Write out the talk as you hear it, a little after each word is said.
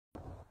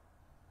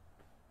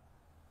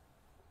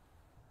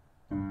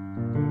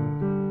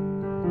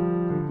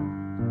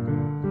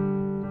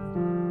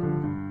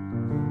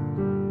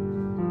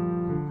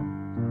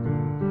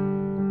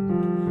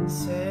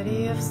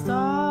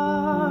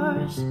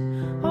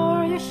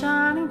you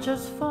shining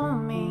just for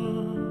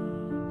me?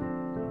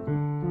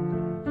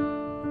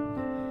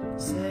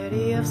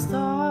 City of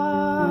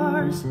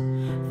stars,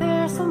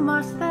 there's so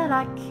much that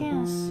I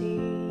can't see.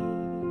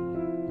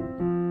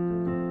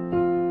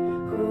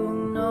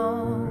 Who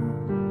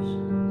knows?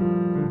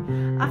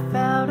 I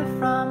felt it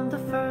from the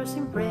first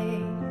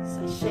embrace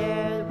I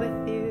shared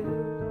with you,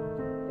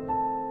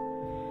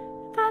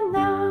 that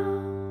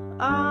now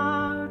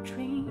our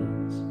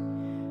dreams,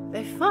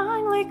 they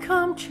finally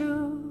come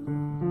true.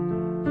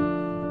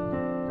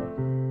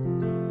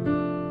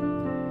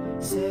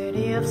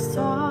 City of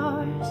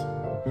stars,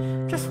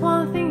 just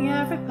one thing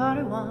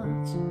everybody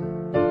wants.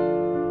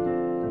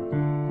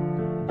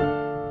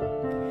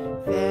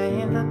 There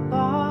in the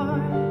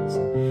bars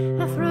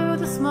and through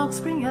the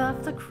smokescreen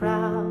of the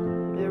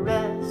crowded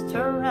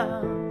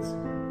restaurants,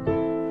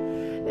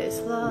 it's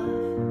love.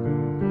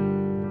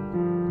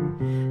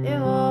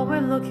 If all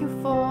we're looking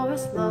for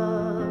is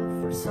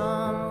love for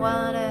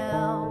someone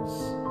else,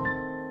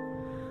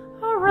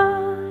 a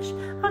rush,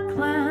 a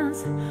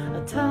glance,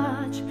 a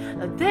touch,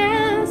 a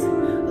dance, a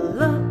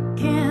look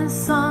in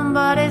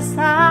somebody's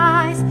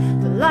eyes,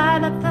 to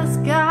light up the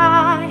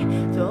sky,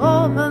 to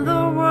open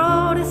the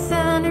world and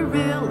send it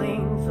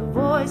reeling, the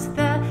voice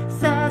that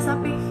says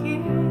I'll be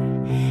here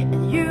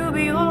and you'll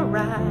be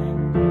alright.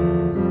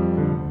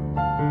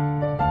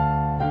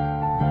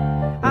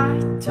 I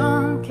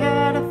don't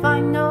care if I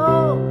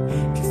know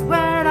just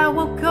where I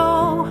will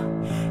go,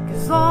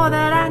 'cause all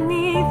that I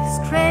need is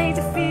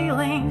crazy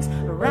feelings,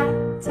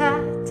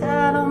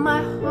 rat-tat-tat on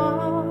my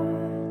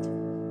heart.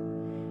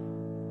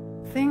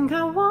 Think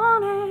I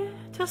want it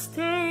to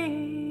stay.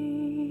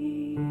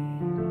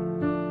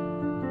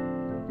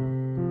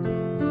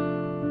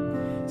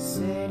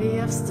 City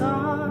of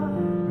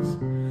stars,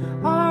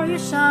 are you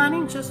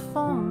shining just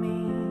for me?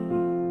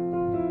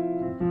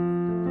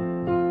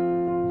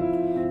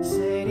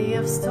 City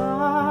of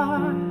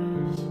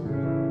stars,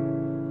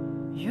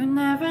 you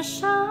never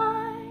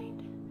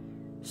shined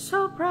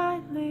so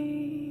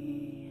brightly.